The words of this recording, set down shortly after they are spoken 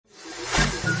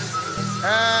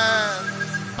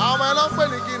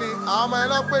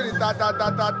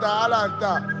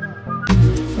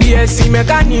BSC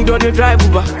mechanic don't dey drive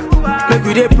Uber. Make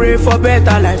we dey pray for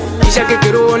better life. Isha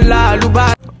kekero la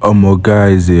luba.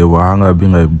 Guys, wahanga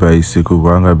being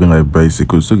like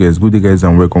bicycle. So guys, good day guys,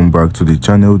 and welcome back to the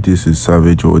channel. This is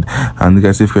Savage Road, and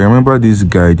guys, if you remember this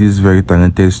guy, this very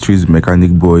talented street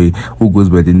mechanic boy who goes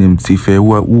by the name Tife,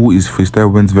 who is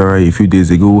freestyle went viral a few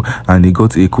days ago, and he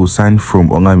got a co-sign from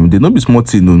Olamide. They not be small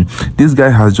thing. This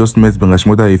guy has just met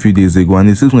shmurda a few days ago, and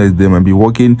it seems like they might be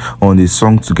working on a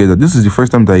song together. This is the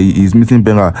first time that he is meeting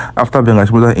Benga after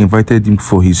shmurda invited him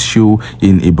for his show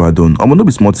in Ibadan. Not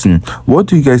be small thing. What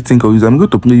do you guys think of this? I'm going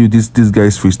to play you this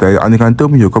guy's freestyle, and you can tell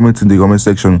me your comments in the comment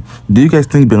section. Do you guys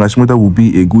think shmurda will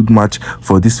be a good match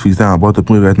for this freestyle I'm about to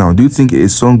play right now? Do you think a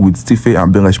song with Tife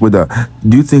and shmurda,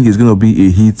 do you think it's going to be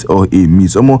a hit or a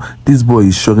miss? This boy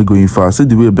is surely going fast. See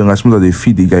the way shmurda they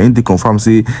feed the guy, and they confirm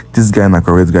say this guy is a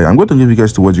correct guy. I'm going to leave you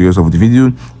guys to watch the rest of the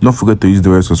video. Don't forget to use the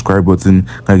red subscribe button,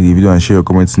 like the video, and share your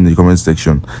comments in the comment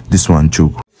section. This one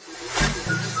choke.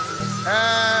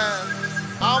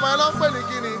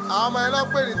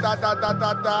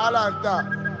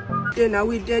 Yeah, now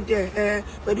we dead there,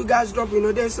 but you guys drop,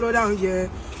 they slow down, yeah.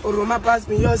 Or Roma pass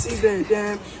me your cigarette,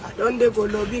 damn. I don't dey go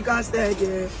lobby, can't stay,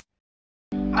 yeah.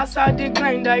 As I dey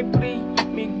grind, I pray.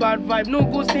 Make bad vibe, no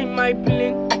go stay in my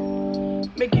plane.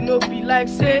 Make it no be like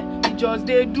say, it just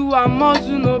they do a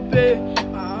muscle no pay.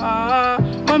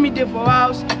 Mommy dey for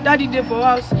house, daddy dey for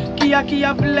house.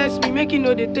 Kia bless me, make it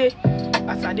no dey take.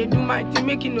 As I dey do my thing,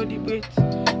 make it no dey wait.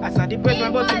 As I dey press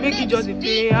my button, make it just a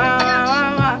pay.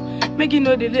 Make it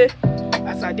no delay.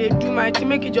 As I dey do my thing,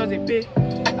 make it just a pay.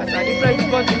 As I dey press the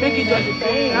button, make it just a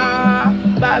pay.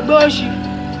 Bagboshi,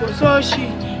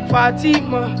 Kososhi,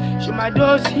 Fatima, show my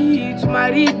dosi to my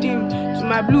rhythm, to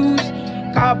my blues,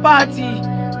 car party,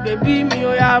 baby me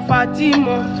oh yeah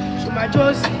Fatima, show my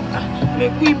Josie,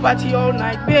 make we party all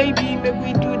night, baby, make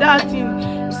we do that thing.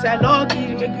 It's a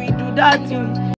lucky, make we do that thing.